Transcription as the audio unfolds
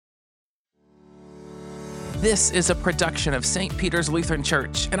This is a production of St. Peter's Lutheran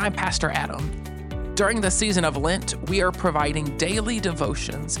Church, and I'm Pastor Adam. During the season of Lent, we are providing daily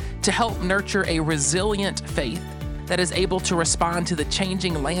devotions to help nurture a resilient faith that is able to respond to the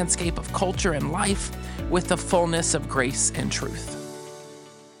changing landscape of culture and life with the fullness of grace and truth.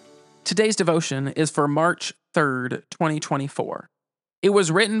 Today's devotion is for March 3rd, 2024. It was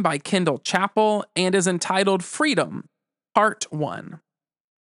written by Kendall, Chapple, and is entitled Freedom, Part 1.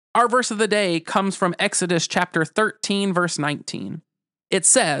 Our verse of the day comes from Exodus chapter 13, verse 19. It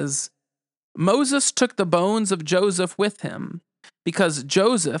says, Moses took the bones of Joseph with him, because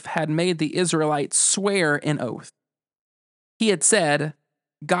Joseph had made the Israelites swear an oath. He had said,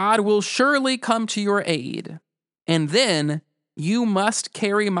 God will surely come to your aid, and then you must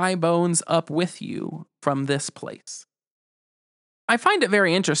carry my bones up with you from this place. I find it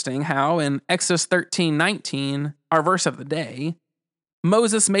very interesting how in Exodus 13:19, our verse of the day,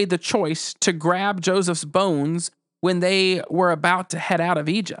 Moses made the choice to grab Joseph's bones when they were about to head out of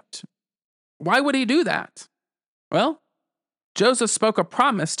Egypt. Why would he do that? Well, Joseph spoke a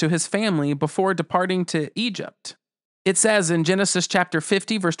promise to his family before departing to Egypt. It says in Genesis chapter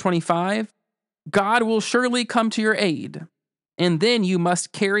 50, verse 25, God will surely come to your aid, and then you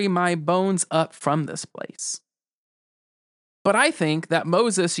must carry my bones up from this place. But I think that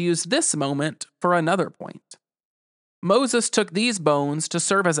Moses used this moment for another point. Moses took these bones to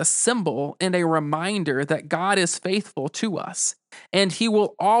serve as a symbol and a reminder that God is faithful to us, and he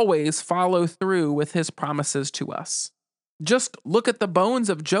will always follow through with his promises to us. Just look at the bones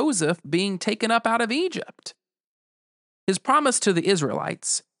of Joseph being taken up out of Egypt. His promise to the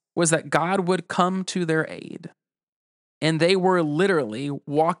Israelites was that God would come to their aid, and they were literally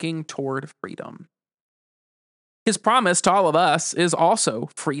walking toward freedom. His promise to all of us is also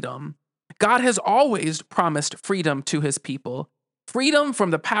freedom. God has always promised freedom to his people, freedom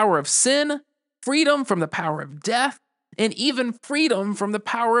from the power of sin, freedom from the power of death, and even freedom from the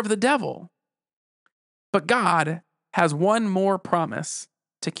power of the devil. But God has one more promise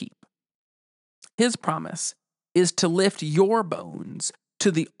to keep. His promise is to lift your bones to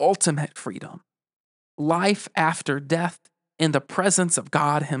the ultimate freedom, life after death in the presence of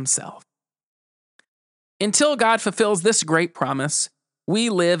God himself. Until God fulfills this great promise, we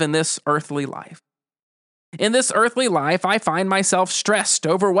live in this earthly life. In this earthly life, I find myself stressed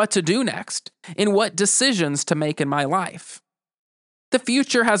over what to do next and what decisions to make in my life. The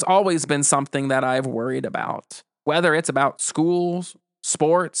future has always been something that I've worried about, whether it's about schools,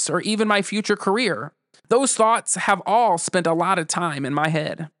 sports, or even my future career. Those thoughts have all spent a lot of time in my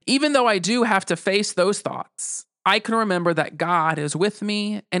head. Even though I do have to face those thoughts, I can remember that God is with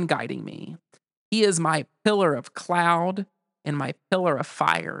me and guiding me. He is my pillar of cloud and my pillar of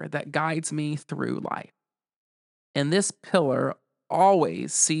fire that guides me through life. And this pillar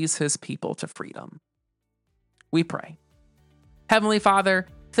always sees his people to freedom. We pray. Heavenly Father,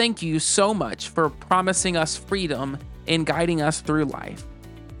 thank you so much for promising us freedom and guiding us through life.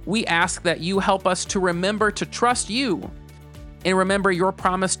 We ask that you help us to remember to trust you and remember your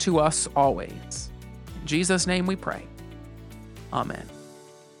promise to us always. In Jesus' name we pray. Amen.